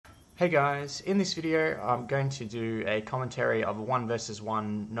Hey guys, in this video I'm going to do a commentary of a 1 versus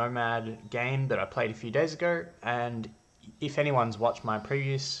 1 Nomad game that I played a few days ago, and if anyone's watched my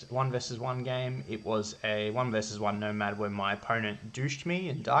previous 1 versus 1 game, it was a 1 versus 1 Nomad where my opponent douched me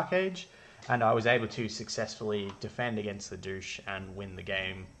in Dark Age, and I was able to successfully defend against the douche and win the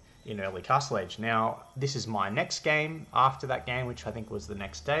game in early Castle Age. Now, this is my next game after that game, which I think was the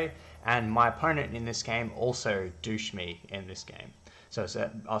next day, and my opponent in this game also douched me in this game. So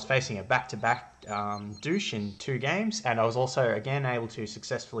I was facing a back-to-back douche in 2 games, and I was also again able to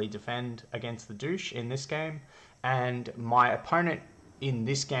successfully defend against the douche in this game. And my opponent in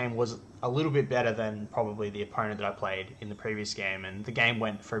this game was a little bit better than probably the opponent that I played in the previous game, and the game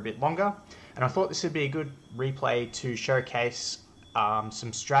went for a bit longer. And I thought this would be a good replay to showcase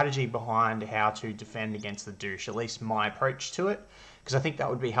some strategy behind how to defend against the douche, at least my approach to it, because I think that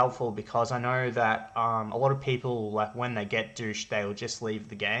would be helpful, because I know that a lot of people, like, when they get douched, they will just leave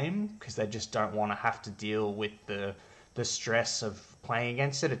the game because they just don't want to have to deal with the stress of playing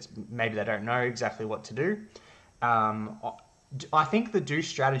against it. It's maybe they don't know exactly what to do. I think the douche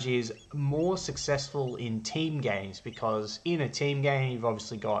strategy is more successful in team games, because in a team game you've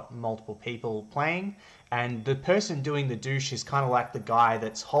obviously got multiple people playing, and the person doing the douche is kind of like the guy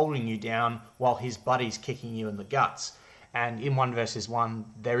that's holding you down while his buddy's kicking you in the guts. And in 1 versus 1,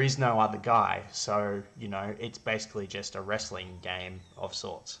 there is no other guy, so, you know, it's basically just a wrestling game of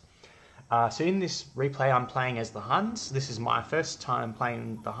sorts. So in this replay, I'm playing as the Huns. This is my first time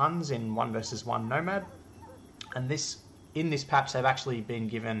playing the Huns in 1 versus 1 Nomad. And in this patch, they've actually been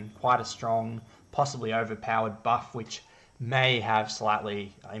given quite a strong, possibly overpowered buff, which may have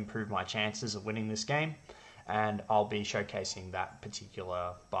slightly improved my chances of winning this game. And I'll be showcasing that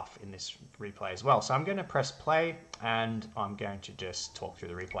particular buff in this replay as well. So I'm going to press play, and I'm going to just talk through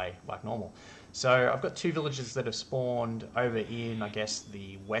the replay like normal. So I've got 2 villages that have spawned over in, I guess,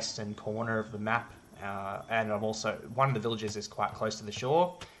 the western corner of the map, and I've also, one of the villages is quite close to the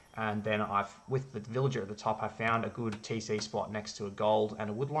shore, and then with the villager at the top, I found a good TC spot next to a gold and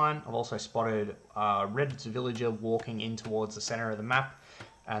a wood line. I've also spotted a red villager walking in towards the center of the map,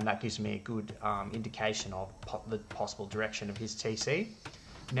 and that gives me a good indication of the possible direction of his TC.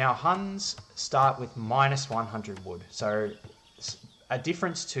 Now, Huns start with minus 100 wood. So a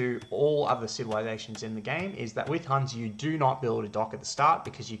difference to all other civilizations in the game is that with Huns you do not build a dock at the start,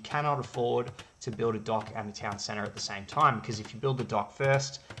 because you cannot afford to build a dock and a town center at the same time, because if you build the dock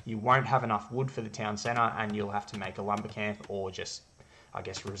first, you won't have enough wood for the town center, and you'll have to make a lumber camp, or just, I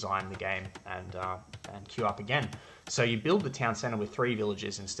guess, resign the game and queue up again. So you build the town center with 3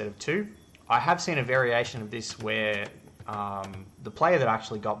 villages instead of 2. I have seen a variation of this where the player that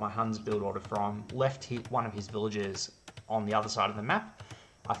actually got my Huns build order from left one of his villages on the other side of the map.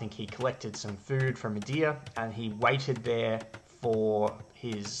 I think he collected some food from a deer, and he waited there for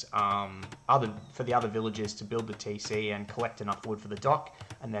his for the other villagers to build the TC and collect enough wood for the dock,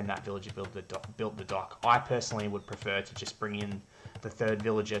 and then that villager built the dock. I personally would prefer to just bring in the 3rd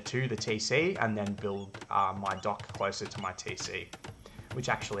villager to the TC and then build my dock closer to my TC, which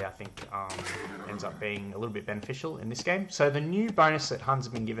actually I think ends up being a little bit beneficial in this game. So the new bonus that Huns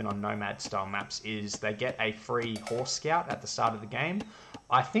have been given on Nomad style maps is they get a free horse scout at the start of the game.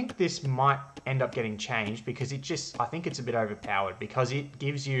 I think this might end up getting changed, because I think it's a bit overpowered, because it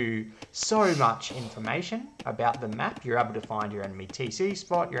gives you so much information about the map. You're able to find your enemy TC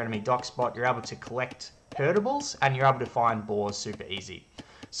spot, your enemy dock spot, you're able to collect herdables, and you're able to find boars super easy.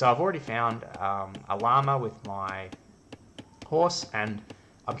 So I've already found a llama with my horse, and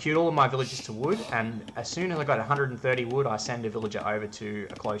I've queued all of my villagers to wood, and as soon as I got 130 wood, I send a villager over to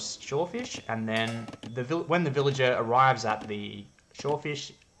a close shorefish, and then when the villager arrives at the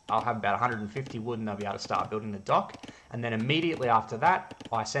shorefish, I'll have about 150 wood, and they'll be able to start building the dock. And then immediately after that,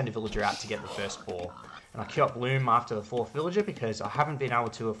 I send a villager out to get the first boar. And I queue up loom after the 4th villager, because I haven't been able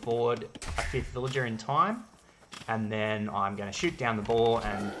to afford a 5th villager in time. And then I'm going to shoot down the boar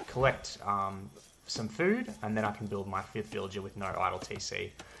and collect some food, and then I can build my 5th villager with no idle TC.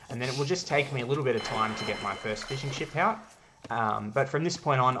 And then it will just take me a little bit of time to get my first fishing ship out. But from this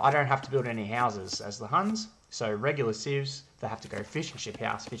point on, I don't have to build any houses as the Huns. So regular civs, they have to go fishing ship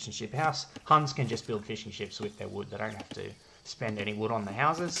house, fishing ship house. Huns can just build fishing ships with their wood. They don't have to spend any wood on the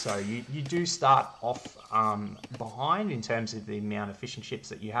houses. So you do start off behind in terms of the amount of fishing ships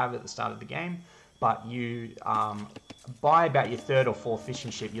that you have at the start of the game. But you, by about your 3rd or 4th fishing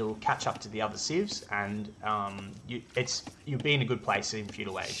ship, you'll catch up to the other civs, and you'll be in a good place in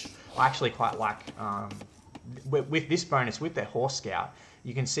Feudal Age. I actually quite like, with this bonus, with their horse scout,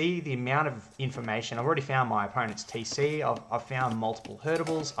 you can see the amount of information. I've already found my opponent's TC, I've found multiple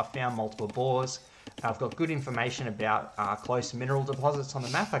herdables, I've found multiple boars, I've got good information about close mineral deposits on the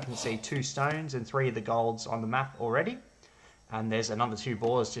map. I can see 2 stones and 3 of the golds on the map already. And there's another 2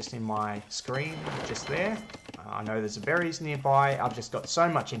 boars just in my screen, just there. I know there's berries nearby. I've just got so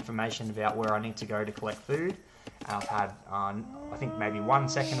much information about where I need to go to collect food. I've had, I think, maybe 1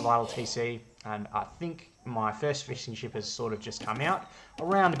 second of idle TC, and I think my first fishing ship has sort of just come out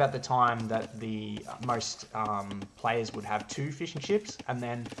around about the time that the most players would have 2 fishing ships, and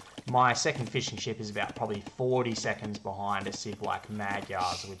then my second fishing ship is about probably 40 seconds behind a civ like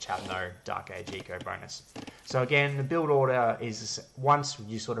Magyars, which have no Dark Age eco bonus. So again, the build order is, once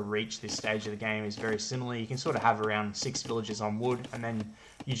you sort of reach this stage of the game, is very similar. You can sort of have around 6 villages on wood, and then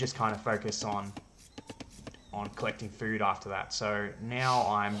you just kind of focus on collecting food after that. So now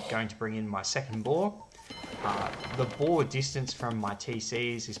I'm going to bring in my second boar. The boar distance from my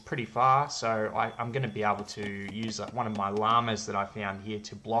TCs is pretty far, so I'm going to be able to use one of my llamas that I found here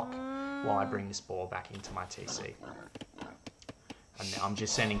to block while I bring this boar back into my TC. And now I'm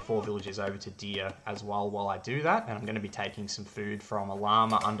just sending 4 villagers over to deer as well while I do that, and I'm going to be taking some food from a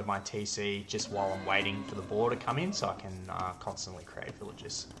llama under my TC just while I'm waiting for the boar to come in so I can constantly create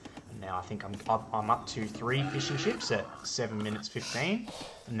villages. And now I think I'm up to 3 fishing ships at 7 minutes 15,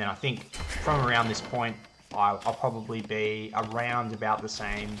 and then I think from around this point I'll probably be around about the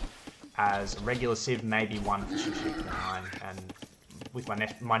same as a regular civ, maybe 1 fishing ship behind, and with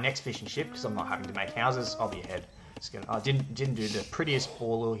my next fishing ship, because I'm not having to make houses, I'll be ahead. I didn't do the prettiest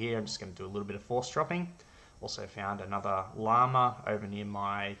boar lure here. I'm just going to do a little bit of force dropping. Also found another llama over near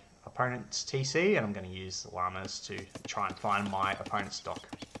my opponent's TC, and I'm going to use the llamas to try and find my opponent's dock.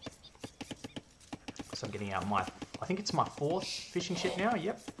 So I'm getting out I think it's my 4th fishing ship now.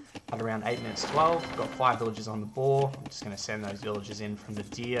 Yep, at around 8 minutes 12. Got 5 villagers on the boar. I'm just going to send those villagers in from the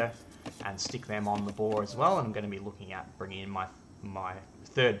deer and stick them on the boar as well. And I'm going to be looking at bringing in my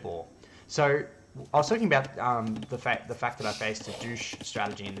 3rd boar. So I was talking about the fact that I faced a douche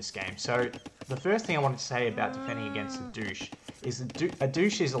strategy in this game. So the first thing I wanted to say about defending against a douche is a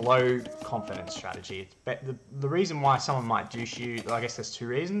douche is a low confidence strategy. The reason why someone might douche you, I guess there's 2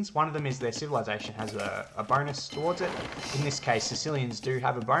 reasons. One of them is their civilization has a bonus towards it. In this case, Sicilians do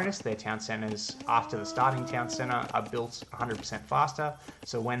have a bonus. Their town centers after the starting town center are built 100% faster.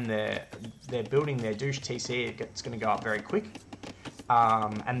 So when they're building their douche TC, it's going to go up very quick.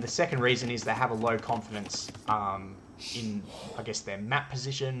 And the second reason is they have a low confidence in, I guess, their map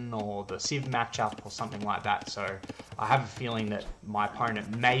position or the civ matchup or something like that. So I have a feeling that my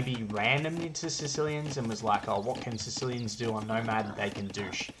opponent maybe randomly into Sicilians and was like, oh, what can Sicilians do on Nomad? They can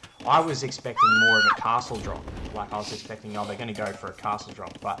douche. I was expecting more of a castle drop. Like I was expecting, oh, they're going to go for a castle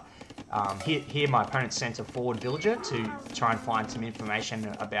drop. But here my opponent sent a forward villager to try and find some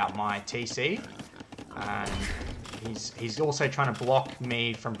information about my TC. And he's also trying to block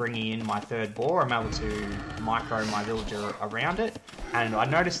me from bringing in my 3rd boar. I'm able to micro my villager around it, and I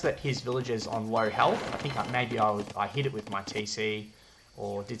noticed that his villager's on low health. I think maybe I hit it with my TC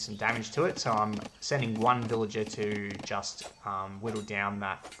or did some damage to it, so I'm sending 1 villager to just whittle down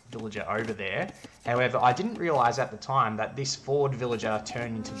that villager over there. However, I didn't realise at the time that this forward villager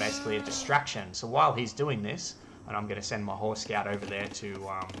turned into basically a distraction. So while he's doing this, and I'm going to send my horse scout over there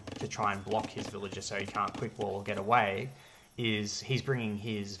to try and block his villager so he can't quick wall or get away, he's bringing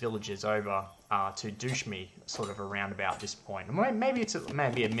his villagers over to douche me sort of around about this point. Maybe it's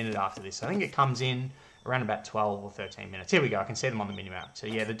maybe a minute after this. I think it comes in around about 12 or 13 minutes. Here we go. I can see them on the minimap. So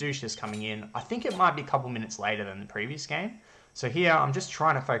yeah, the douche is coming in. I think it might be a couple minutes later than the previous game. So here I'm just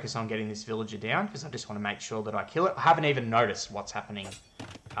trying to focus on getting this villager down because I just want to make sure that I kill it. I haven't even noticed what's happening.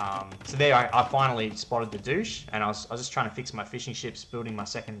 So there I finally spotted the douche, and I was just trying to fix my fishing ships, building my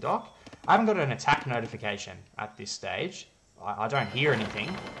 2nd dock. I haven't got an attack notification at this stage. I don't hear anything,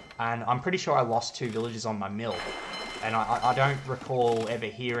 and I'm pretty sure I lost 2 villagers on my mill. And I don't recall ever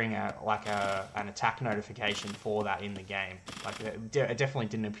hearing an attack notification for that in the game. Like it definitely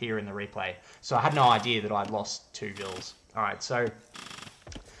didn't appear in the replay. So I had no idea that I'd lost 2 vills. All right, so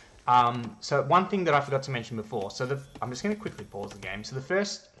one thing that I forgot to mention before. I'm just going to quickly pause the game. So the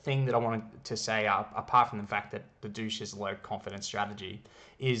first thing that I wanted to say, apart from the fact that the douche is a low confidence strategy,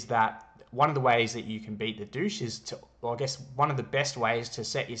 is that one of the ways that you can beat the douche is to, well, I guess one of the best ways to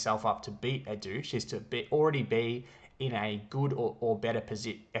set yourself up to beat a douche is to already be in a good or better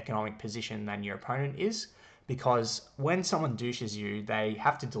economic position than your opponent is. Because when someone douches you, they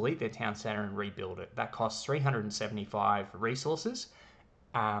have to delete their town center and rebuild it. That costs 375 resources,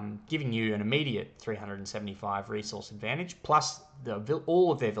 giving you an immediate 375 resource advantage. Plus,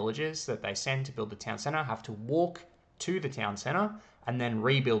 all of their villagers that they send to build the town center have to walk to the town center and then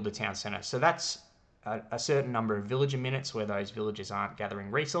rebuild the town center. So that's a certain number of villager minutes where those villagers aren't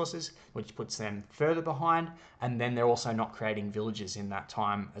gathering resources, which puts them further behind. And then they're also not creating villages in that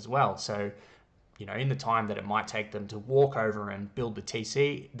time as well. So, you know, in the time that it might take them to walk over and build the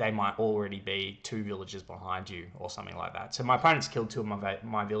TC, they might already be 2 villagers behind you or something like that. So my opponent's killed 2 of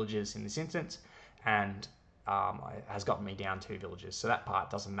my villagers in this instance, and has gotten me down 2 villagers. So that part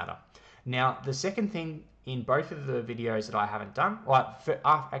doesn't matter. Now, the second thing in both of the videos that I haven't done, well,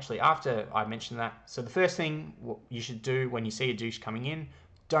 actually after I mentioned that, so the first thing you should do when you see a douche coming in,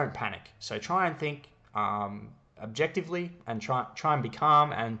 don't panic. So try and think objectively, and try and be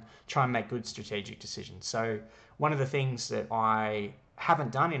calm, and try and make good strategic decisions. So one of the things that I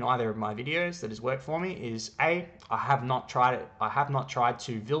haven't done in either of my videos that has worked for me is I have not tried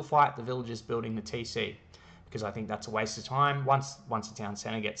to fight the villagers building the TC, because I think that's a waste of time. Once the town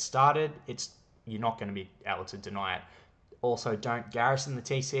center gets started, you're not going to be able to deny it. Also, don't garrison the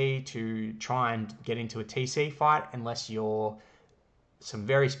TC to try and get into a TC fight unless you're some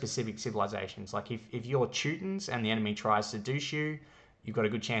very specific civilizations. Like if you're Teutons and the enemy tries to douche you, you've got a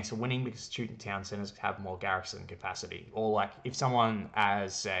good chance of winning because Teuton town centers have more garrison capacity. Or like if someone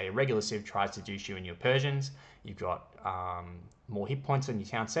as a regular civ tries to douche you and you're Persians, you've got more hit points on your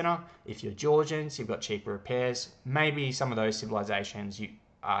town center. If you're Georgians, you've got cheaper repairs. Maybe some of those civilizations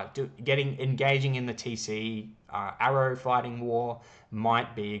engaging in the TC arrow fighting war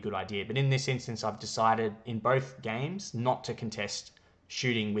might be a good idea. But in this instance, I've decided in both games not to contest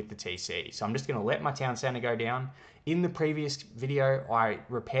shooting with the TC. So I'm just going to let my town center go down. In the previous video, I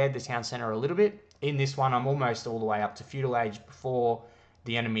repaired the town center a little bit. In this one, I'm almost all the way up to feudal age before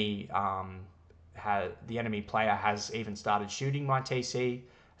the enemy player has even started shooting my TC.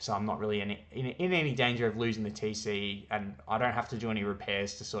 So I'm not really in any danger of losing the TC, and I don't have to do any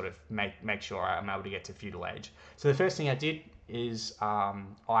repairs to sort of make sure I'm able to get to feudal age. So the first thing I did is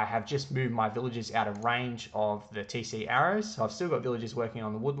I have just moved my villagers out of range of the TC arrows. So I've still got villagers working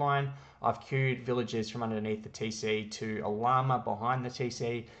on the wood line. I've queued villagers from underneath the TC to a llama behind the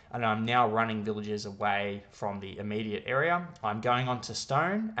TC, and I'm now running villagers away from the immediate area. I'm going on to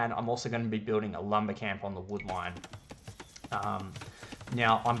stone, and I'm also going to be building a lumber camp on the wood line.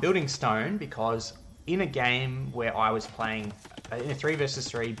 Now, I'm building stone because in a game where I was playing, in a 3 versus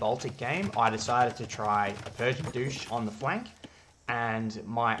 3 Baltic game, I decided to try a Persian douche on the flank, and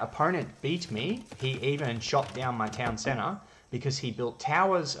my opponent beat me. He even shot down my town center because he built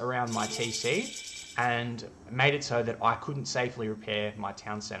towers around my TC and made it so that I couldn't safely repair my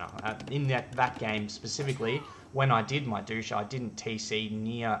town center. In that game specifically, when I did my douche, I didn't TC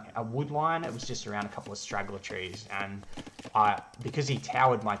near a wood line. It was just around a couple of straggler trees, and because he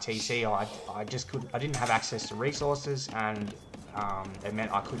towered my TC, I didn't have access to resources, and it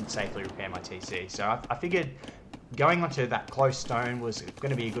meant I couldn't safely repair my TC. So I figured going onto that close stone was going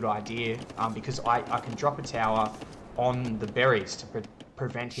to be a good idea, because I can drop a tower on the berries to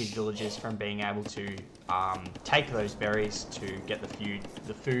prevent his villagers from being able to take those berries to get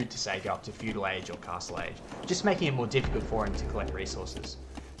the food to say go up to feudal age or castle age, just making it more difficult for him to collect resources.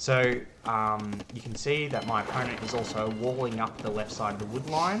 So you can see that my opponent is also walling up the left side of the wood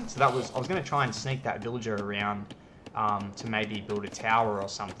line. So I was going to try and sneak that villager around to maybe build a tower or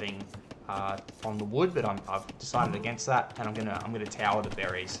something on the wood, but I've decided against that, and I'm gonna tower the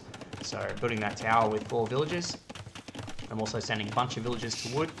berries. So building that tower with 4 villagers. I'm also sending a bunch of villagers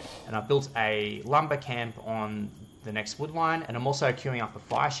to wood, and I've built a lumber camp on the next wood line, and I'm also queuing up a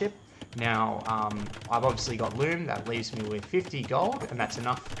fire ship. Now, I've obviously got loom. That leaves me with 50 gold, and that's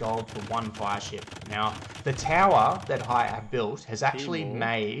enough gold for 1 fire ship. Now, the tower that I have built has actually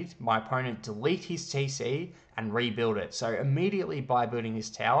made my opponent delete his TC and rebuild it. So immediately by building this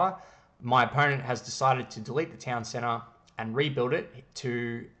tower, my opponent has decided to delete the town center and rebuild it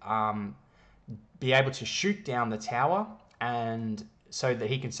to be able to shoot down the tower, and so that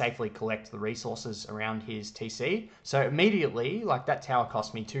he can safely collect the resources around his TC. So immediately, like, that tower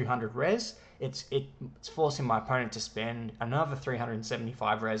cost me 200 res. It's forcing my opponent to spend another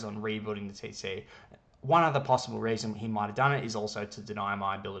 375 res on rebuilding the TC. One other possible reason he might have done it is also to deny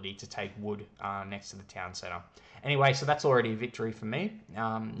my ability to take wood next to the town center. Anyway, so that's already a victory for me.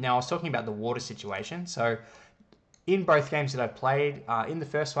 Now, I was talking about the water situation. So in both games that I've played, in the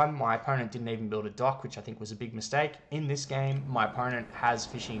first one, my opponent didn't even build a dock, which I think was a big mistake. In this game, my opponent has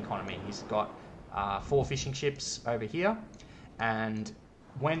fishing economy. He's got 4 fishing ships over here, and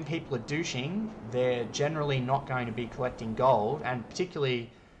when people are douching, they're generally not going to be collecting gold, and particularly,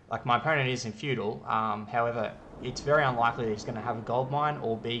 like, my opponent is in feudal. However, it's very unlikely that he's going to have a gold mine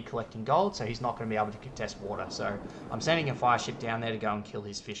or be collecting gold, so he's not going to be able to contest water. So I'm sending a fire ship down there to go and kill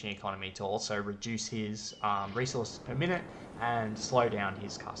his fishing economy to also reduce his resources per minute and slow down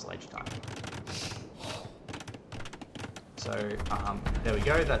his castle age time. So there we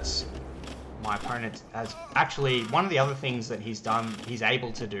go. That's my opponent. Has actually, one of the other things that he's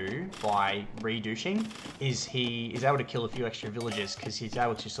able to do by redouching is he is able to kill a few extra villagers because he's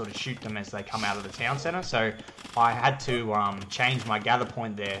able to sort of shoot them as they come out of the town center. So I had to change my gather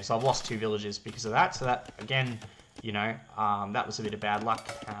point there, so I've lost 2 villagers because of that. So that, again, you know, that was a bit of bad luck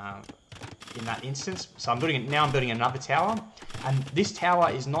in that instance. So I'm building another tower, and this tower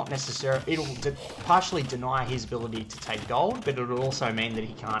is not necessarily, it'll partially deny his ability to take gold, but it'll also mean that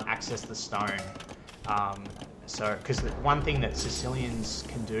he can't access the stone. So, because one thing that Sicilians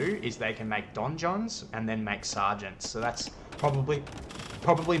can do is they can make donjons and then make sergeants. So that's probably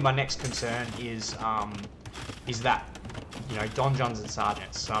my next concern is that, you know, donjons and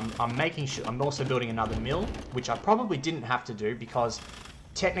sergeants. So I'm making sure, I'm also building another mill, which I probably didn't have to do because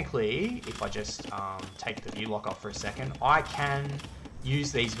technically, if I just take the view lock off for a second, I can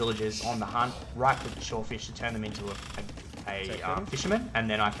use these villagers on the hunt, right-click the shorefish to turn them into a fisherman, and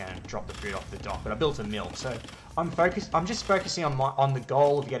then I can drop the food off the dock. But I built a mill, so I'm just focusing on the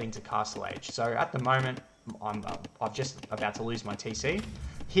goal of getting to Castle Age. So at the moment, I'm just about to lose my TC.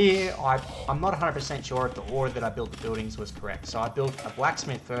 Here, I'm not 100% sure if the order that I built the buildings was correct. So I built a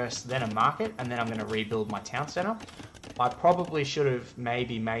blacksmith first, then a market, and then I'm going to rebuild my town center. I probably should have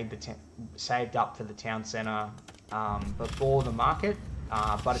maybe made saved up for the town center before the market,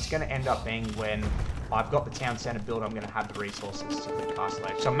 but it's going to end up being when I've got the town center built, I'm going to have the resources to put Castle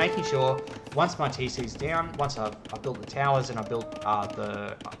Age. So I'm making sure once my TC's down, once I've built the towers and I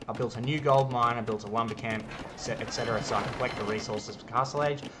built a new gold mine, I built a lumber camp, etc., so I can collect the resources for Castle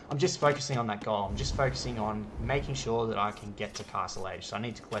Age. I'm just focusing on that goal. I'm just focusing on making sure that I can get to Castle Age. So I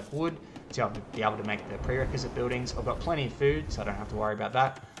need to collect wood to be able to make the prerequisite buildings. I've got plenty of food, so I don't have to worry about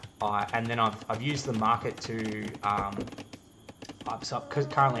that. And then I've used the market to because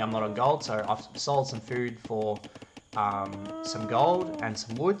currently I'm not on gold, so I've sold some food for some gold and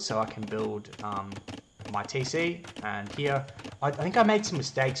some wood, so I can build my TC. And here, I think I made some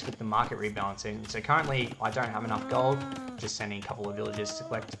mistakes with the market rebalancing. So currently, I don't have enough gold. Just sending a couple of villagers to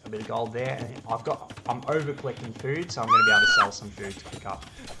collect a bit of gold there. And I'm over collecting food, so I'm going to be able to sell some food to pick up.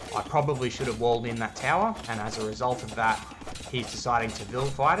 I probably should have walled in that tower, and as a result of that, he's deciding to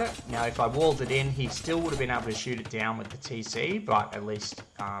fight it. Now, if I walled it in, he still would have been able to shoot it down with the TC, but at least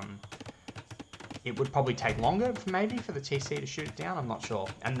it would probably take longer maybe for the TC to shoot it down, I'm not sure.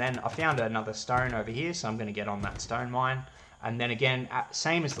 And then I found another stone over here, so I'm going to get on that stone mine. And then again,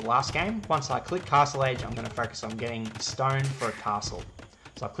 same as the last game, once I click Castle Age, I'm going to focus on getting stone for a castle.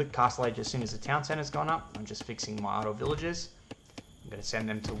 So I click Castle Age as soon as the town center's gone up. I'm just fixing my idle villagers. I'm going to send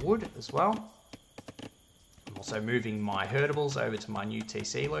them to wood as well. I'm also moving my herdables over to my new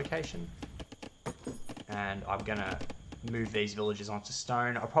TC location. And I'm going to move these villagers onto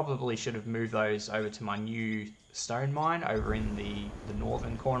stone. I probably should have moved those over to my new stone mine over in the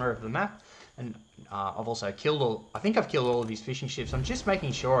northern corner of the map. And I've also killed I think I've killed all of these fishing ships. I'm just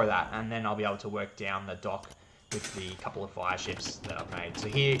making sure of that, and then I'll be able to work down the dock with the couple of fire ships that I've made. So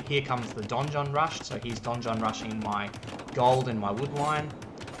here comes the donjon rush. So he's donjon rushing my gold and my wood line.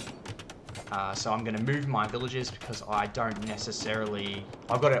 So I'm going to move my villagers because I don't necessarily...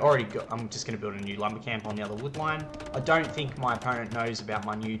 I'm just going to build a new lumber camp on the other wood line. I don't think my opponent knows about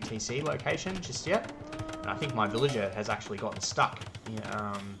my new TC location just yet. And I think my villager has actually gotten stuck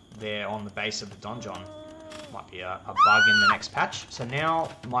there on the base of the donjon. Might be a bug in the next patch. So now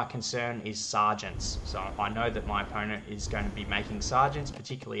my concern is sergeants. So I know that my opponent is going to be making sergeants,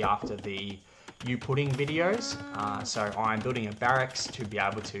 particularly after the pudding videos. So I'm building a barracks to be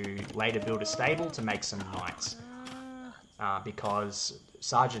able to later build a stable to make some knights. Because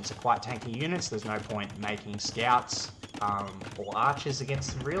sergeants are quite tanky units, there's no point making scouts or archers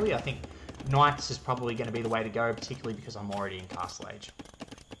against them really. I think knights is probably going to be the way to go, particularly because I'm already in Castle Age.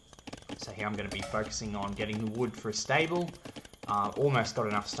 So here I'm going to be focusing on getting the wood for a stable. Almost got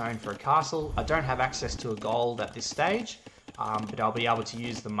enough stone for a castle. I don't have access to a gold at this stage, but I'll be able to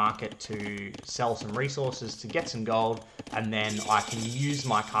use the market to sell some resources to get some gold, and then I can use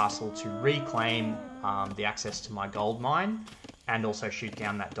my castle to reclaim the access to my gold mine and also shoot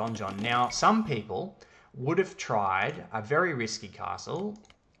down that donjon. Now, some people would have tried a very risky castle.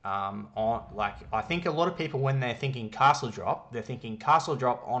 I think a lot of people, when they're thinking castle drop, they're thinking castle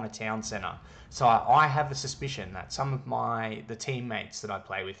drop on a town center. So I have a suspicion that some of the teammates that I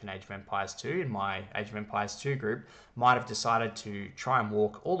play with in Age of Empires 2, in my Age of Empires 2 group, might have decided to try and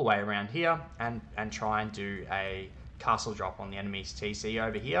walk all the way around here and try and do a castle drop on the enemy's TC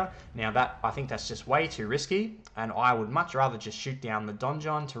over here. Now I think that's just way too risky, and I would much rather just shoot down the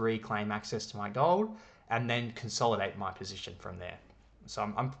donjon to reclaim access to my gold and then consolidate my position from there. So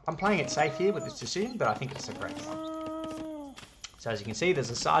I'm playing it safe here with this decision, but I think it's a correct one. So as you can see,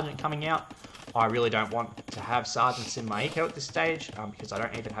 there's a sergeant coming out. I really don't want to have sergeants in my eco at this stage because I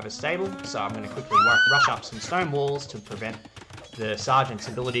don't even have a stable. So I'm going to quickly rush up some stone walls to prevent the sergeant's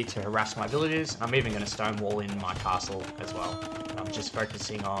ability to harass my villagers. I'm even going to stone wall in my castle as well. I'm just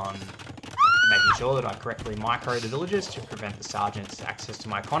focusing on making sure that I correctly micro the villagers to prevent the sergeant's access to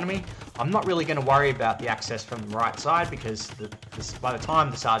my economy. I'm not really going to worry about the access from the right side because by the time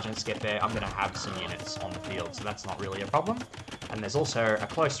the sergeants get there, I'm going to have some units on the field, so that's not really a problem. And there's also a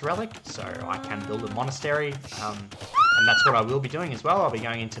close relic, so I can build a monastery, and that's what I will be doing as well. I'll be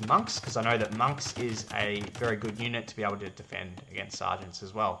going into monks because I know that monks is a very good unit to be able to defend against sergeants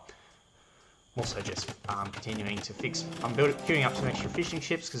as well. I'm also just continuing to fix. I'm queuing up some extra fishing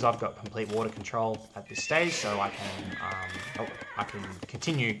ships because I've got complete water control at this stage, so I can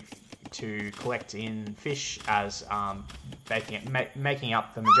continue to collect in fish as making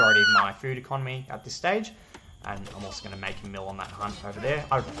up the majority of my food economy at this stage. And I'm also going to make a mill on that hunt over there.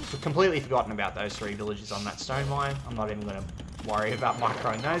 I've completely forgotten about those 3 villages on that stone mine. I'm not even going to worry about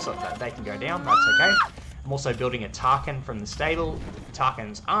microing those. They can go down, that's okay. I'm also building a Tarkin from the stable.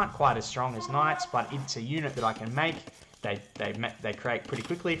 Tarkins aren't quite as strong as knights, but it's a unit that I can make. They create pretty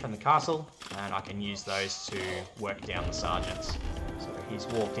quickly from the castle, and I can use those to work down the sergeants. So he's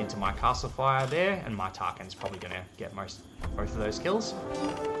walked into my castle fire there, and my Tarkin's probably going to get both of those kills.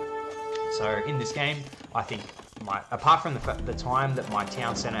 So in this game, I think apart from the time that my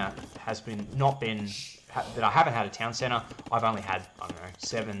town centre has that I haven't had a town centre, I've only had, I don't know,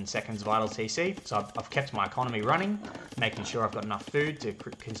 7 seconds vital TC. So I've kept my economy running, making sure I've got enough food to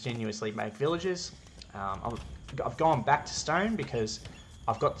continuously make villages. I've gone back to stone because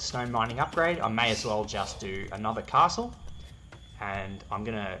I've got the stone mining upgrade. I may as well just do another castle. And I'm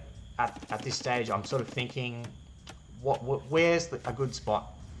going to, at this stage, I'm sort of thinking, where's a good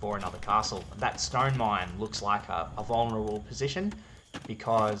spot for another castle? That stone mine looks like a vulnerable position.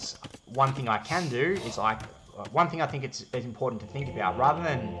 Because one thing I can do is one thing I think it's important to think about, rather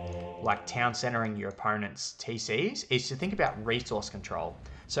than like town centering your opponent's TCs, is to think about resource control.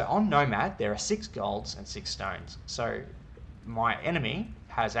 So on Nomad, there are 6 golds and 6 stones. So my enemy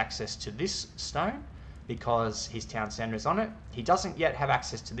has access to this stone because his town center is on it. He doesn't yet have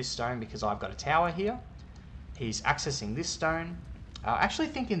access to this stone because I've got a tower here. He's accessing this stone. I actually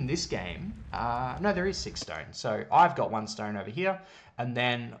think in this game, no, there is 6 stone. So I've got 1 stone over here, and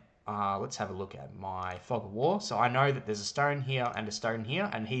then let's have a look at my Fog of War. So I know that there's a stone here and a stone here,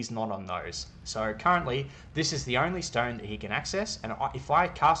 and he's not on those. So currently, this is the only stone that he can access, and if I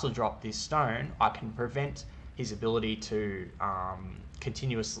castle drop this stone, I can prevent his ability to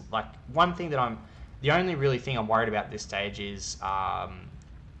continuously, like, the only really thing I'm worried about at this stage is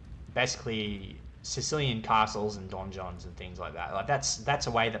basically Sicilian castles and donjons and things like that. Like that's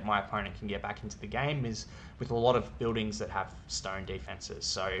a way that my opponent can get back into the game, is with a lot of buildings that have stone defenses.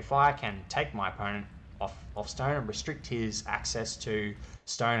 So if I can take my opponent off stone and restrict his access to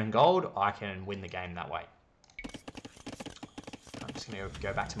stone and gold, I can win the game that way. I'm just going to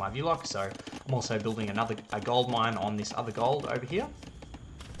go back to my view lock. So I'm also building a gold mine on this other gold over here,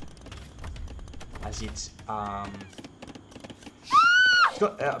 as it's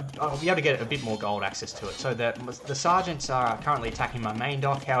I'll be able to get a bit more gold access to it. So the sergeants are currently attacking my main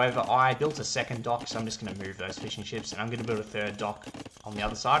dock. However, I built a second dock, so I'm just going to move those fishing ships, and I'm going to build a 3rd dock on the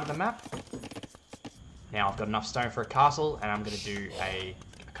other side of the map. Now I've got enough stone for a castle, and I'm going to do a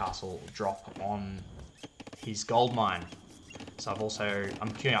castle drop on his gold mine. So I'm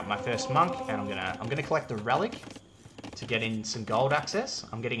queuing up my first monk, and I'm gonna collect a relic to get in some gold access.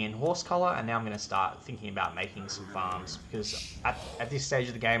 I'm getting in horse collar, and now I'm going to start thinking about making some farms, because at this stage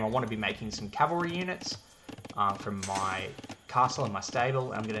of the game I want to be making some cavalry units from my castle and my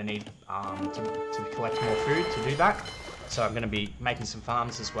stable. I'm going to need to collect more food to do that. So I'm going to be making some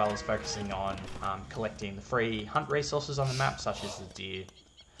farms, as well as focusing on collecting the free hunt resources on the map, such as the deer,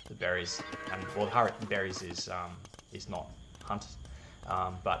 the berries, the berries is not hunted,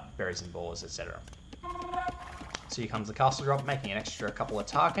 but berries and boars, etc. So here comes the castle drop, making an extra couple of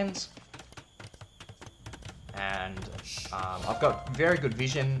Tarkins. And I've got very good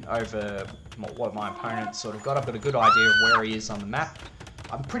vision over what my opponent's sort of got. I've got a good idea of where he is on the map.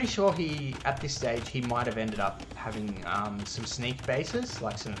 I'm pretty sure at this stage, he might have ended up having some sneak bases.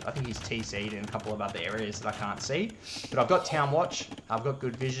 I think he's TC'd in a couple of other areas that I can't see. But I've got Town Watch, I've got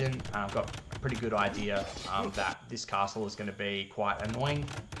good vision, and I've got a pretty good idea that this castle is going to be quite annoying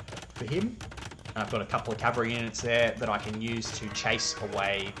for him. And I've got a couple of cavalry units there that I can use to chase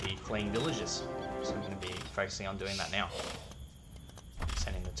away the fleeing villagers. So I'm going to be focusing on doing that now.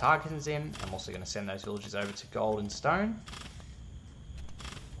 Sending the Tarkins in. I'm also going to send those villagers over to gold and stone.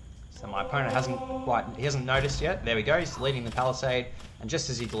 So my opponent hasn't noticed yet. There we go, he's deleting the palisade, and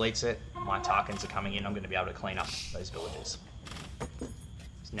just as he deletes it, my Tarkans are coming in. I'm going to be able to clean up those villages.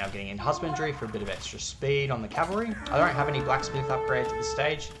 He's now getting in husbandry for a bit of extra speed on the cavalry. I don't have any blacksmith upgrades at this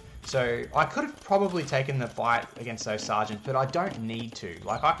stage, so I could have probably taken the fight against those sergeants, but I don't need to.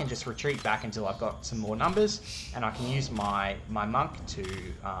 Like, I can just retreat back until I've got some more numbers, and I can use my monk to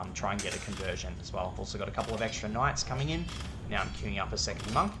try and get a conversion as well. I've also got a couple of extra knights coming in. Now I'm queuing up a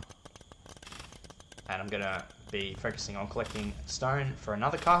second monk. And I'm going to be focusing on collecting stone for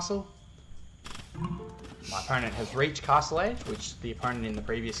another castle. My opponent has reached castle age, which the opponent in the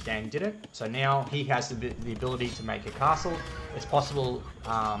previous game didn't. So now he has the ability to make a castle. It's possible,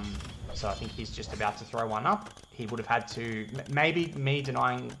 so I think he's just about to throw one up. He would have had to, maybe me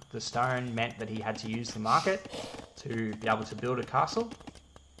denying the stone meant that he had to use the market to be able to build a castle.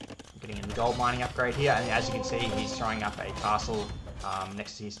 I'm getting in the gold mining upgrade here, and as you can see, he's throwing up a castle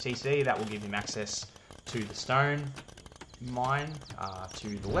next to his TC. That will give him access to the stone mine to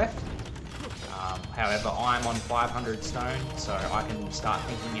the left. However, I'm on 500 stone, so I can start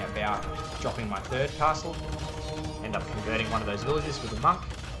thinking about dropping my third castle, end up converting one of those villages with a monk.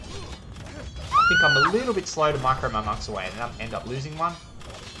 I think I'm a little bit slow to micro my monks away and end up losing one.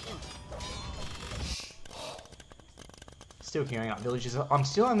 Still queuing up villages. I'm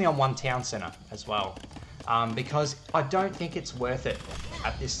still only on one town centre as well, because I don't think it's worth it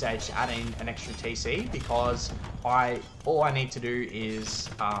at this stage to add in an extra TC, because all I need to do is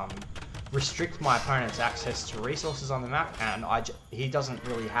restrict my opponent's access to resources on the map, and he doesn't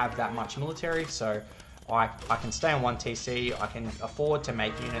really have that much military, so I can stay on one TC. I can afford to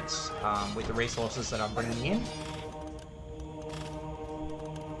make units with the resources that I'm bringing in,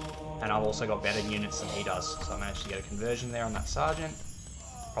 and I've also got better units than he does, so I managed to get a conversion there on that sergeant.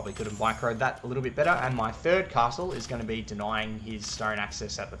 Probably could have microed that a little bit better, and my third castle is going to be denying his stone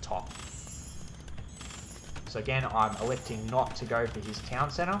access at the top. So again, I'm electing not to go for his town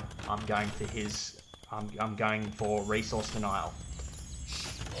centre. I'm going for I'm going for resource denial.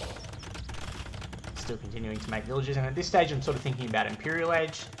 Still continuing to make villages, and at this stage I'm sort of thinking about Imperial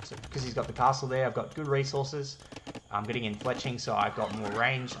Age, so because he's got the castle there, I've got good resources. I'm getting in fletching, so I've got more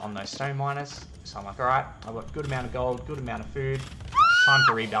range on those stone miners. So I'm like, alright, I've got good amount of gold, good amount of food. Time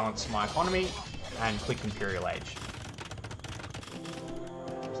to rebalance my economy and click Imperial Age.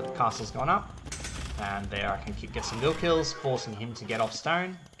 So the castle's gone up, and there I can get some bill kills, forcing him to get off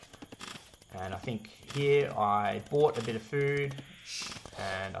stone. And I think here I bought a bit of food,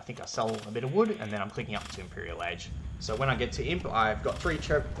 and I think I sell a bit of wood, and then I'm clicking up to Imperial Age. So when I get to Imp, I've got three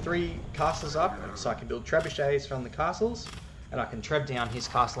castles up, so I can build trebuchets from the castles, and I can treb down his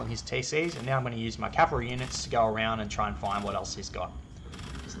castle and his TCs, and now I'm going to use my cavalry units to go around and try and find what else he's got.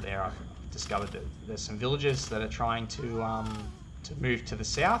 So there I've discovered that there's some villages that are trying to move to the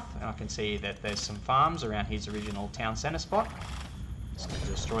south, and I can see that there's some farms around his original town centre spot. Just going to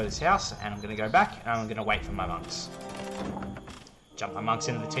destroy this house, and I'm going to go back, and I'm going to wait for my monks. Jump my monks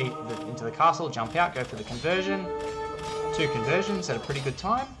into the castle, jump out, go for the conversion. 2 conversions at a pretty good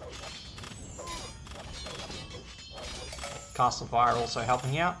time. Castle fire also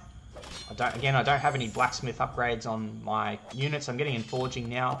helping out. I don't have any blacksmith upgrades on my units. I'm getting in forging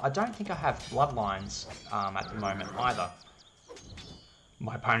now. I don't think I have bloodlines at the moment either.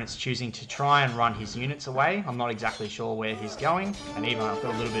 My opponent's choosing to try and run his units away. I'm not exactly sure where he's going, and even I've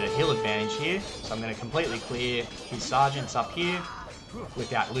got a little bit of hill advantage here, so I'm going to completely clear his sergeants up here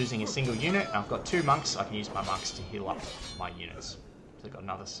without losing a single unit. And I've got 2 monks. I can use my monks to heal up my units. So I've got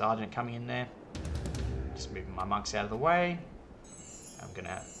another sergeant coming in there. Just moving my monks out of the way. I'm going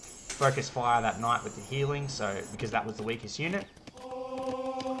to focus fire that knight with the healing, so because that was the weakest unit.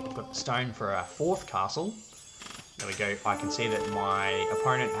 I've got the stone for a 4th castle. There we go. I can see that my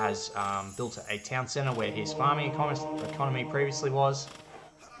opponent has built a town centre where his farming economy previously was.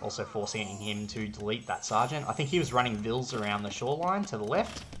 Also forcing him to delete that sergeant. I think he was running vills around the shoreline to the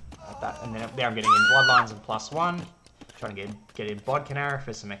left. Like that. And then there I'm getting in bloodlines of +1. Trying to get in Bodcanara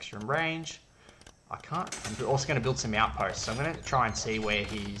for some extra range. I can't. I'm also going to build some outposts. So I'm going to try and see where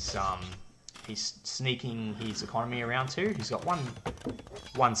he's sneaking his economy around to. He's got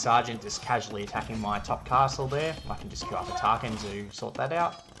one sergeant just casually attacking my top castle there. I can just queue up a Tarkin to sort that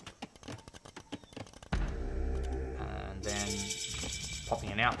out. And then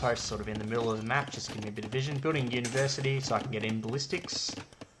popping an outpost sort of in the middle of the map, just to give me a bit of vision. Building a university so I can get in ballistics,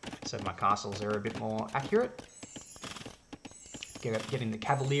 so my castles are a bit more accurate. Getting the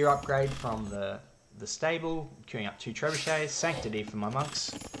cavalier upgrade from the stable, queuing up 2 trebuchets, sanctity for my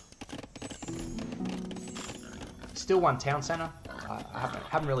monks. Still 1 town centre. I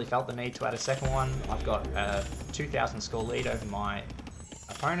haven't really felt the need to add a second one. I've got a 2,000 score lead over my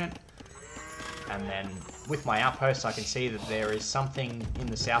opponent. And then with my outpost, I can see that there is something in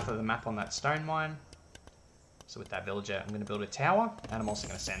the south of the map on that stone mine. So with that villager, I'm going to build a tower, and I'm also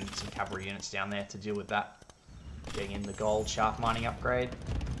going to send some cavalry units down there to deal with that. Getting in the gold shaft mining upgrade,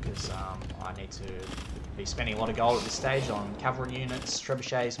 because I need to be spending a lot of gold at this stage on cavalry units,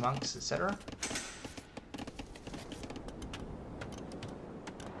 trebuchets, monks, etc.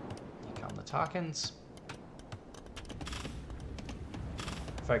 Here come the Tarkans.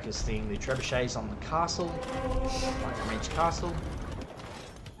 Focusing the trebuchets on the castle, like from each castle.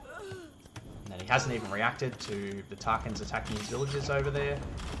 And then he hasn't even reacted to the Tarkans attacking his villages over there.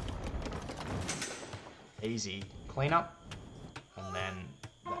 Easy cleanup. And then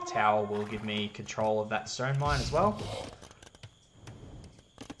that tower will give me control of that stone mine as well.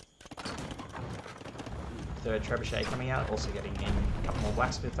 Third trebuchet coming out, also getting in a couple more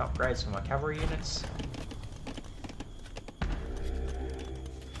blacksmith upgrades for my cavalry units.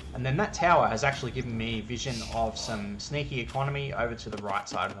 And then that tower has actually given me vision of some sneaky economy over to the right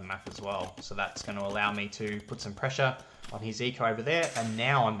side of the map as well. So that's going to allow me to put some pressure on his eco over there. And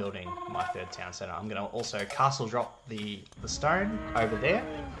now I'm building my third town center. I'm going to also castle drop the stone over there.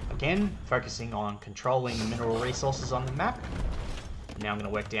 Again, focusing on controlling the mineral resources on the map. Now I'm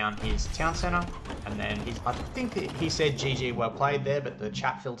going to work down his town center. And then I think he said GG well played there, but the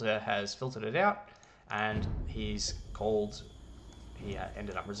chat filter has filtered it out. And he's called... He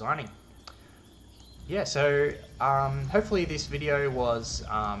ended up resigning. Yeah, so hopefully this video was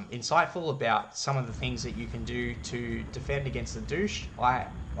insightful about some of the things that you can do to defend against the douche. I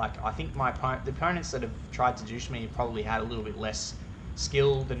think the opponents that have tried to douche me probably had a little bit less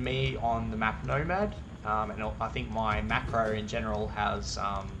skill than me on the map Nomad, and I think my macro in general has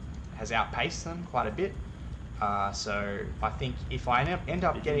outpaced them quite a bit. So I think if I end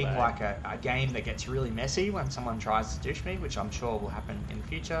up getting like a game that gets really messy when someone tries to douche me, which I'm sure will happen in the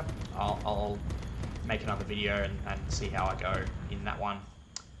future, I'll make another video and see how I go in that one.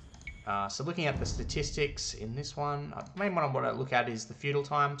 So looking at the statistics in this one, the main one I want to look at is the feudal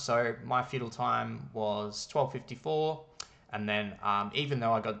time. So my feudal time was 1254, and then even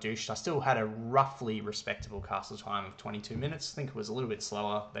though I got douched, I still had a roughly respectable castle time of 22 minutes. I think it was a little bit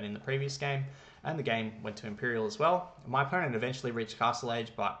slower than in the previous game. And the game went to Imperial as well. My opponent eventually reached Castle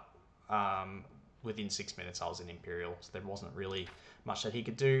Age, but within 6 minutes I was in Imperial, so there wasn't really much that he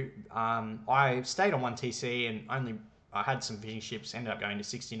could do. I stayed on 1 TC and I had some fishing ships, ended up going to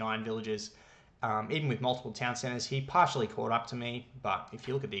 69 villages. Even with multiple town centers, he partially caught up to me, but if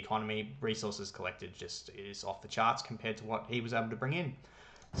you look at the economy, resources collected just is off the charts compared to what he was able to bring in.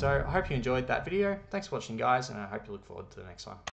 So I hope you enjoyed that video. Thanks for watching, guys, and I hope you look forward to the next one.